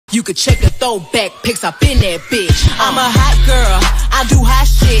You could check the throwback pics up in that bitch. I'm a hot girl, I do hot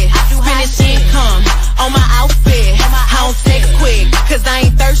shit. Spending income on my outfit. I don't text quick, cause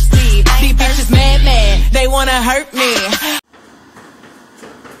I ain't thirsty. These bitches mad, they wanna hurt me.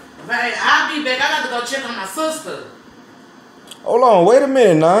 Babe, I'll be back. I got to go check on my sister. Hold on, wait a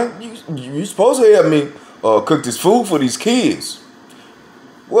minute now. You supposed to help me cook this food for these kids.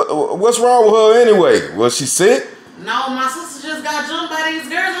 What's wrong with her anyway? Was she sick? No, my sister just got jumped by these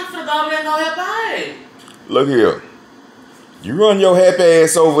girls. I'm finna go over there and go help her out. Look here. You run your happy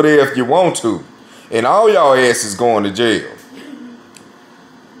ass over there if you want to. And all y'all asses going to jail.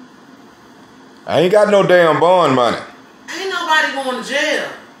 I ain't got no damn bond money. Ain't nobody going to jail.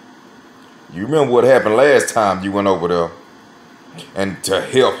 You remember what happened last time you went over there? And to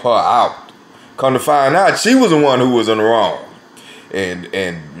help her out. Come to find out, she was the one who was in the wrong. And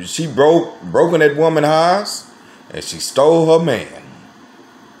she broke in that woman's house. And she stole her man.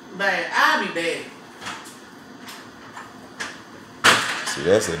 Babe, I'll be back. See,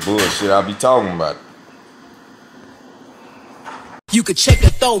 that's that bullshit I be talking about. You could check the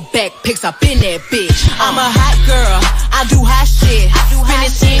throwback pics up in that bitch. I'm a hot girl, I do hot shit.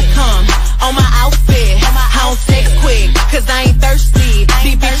 Spending income on my outfit.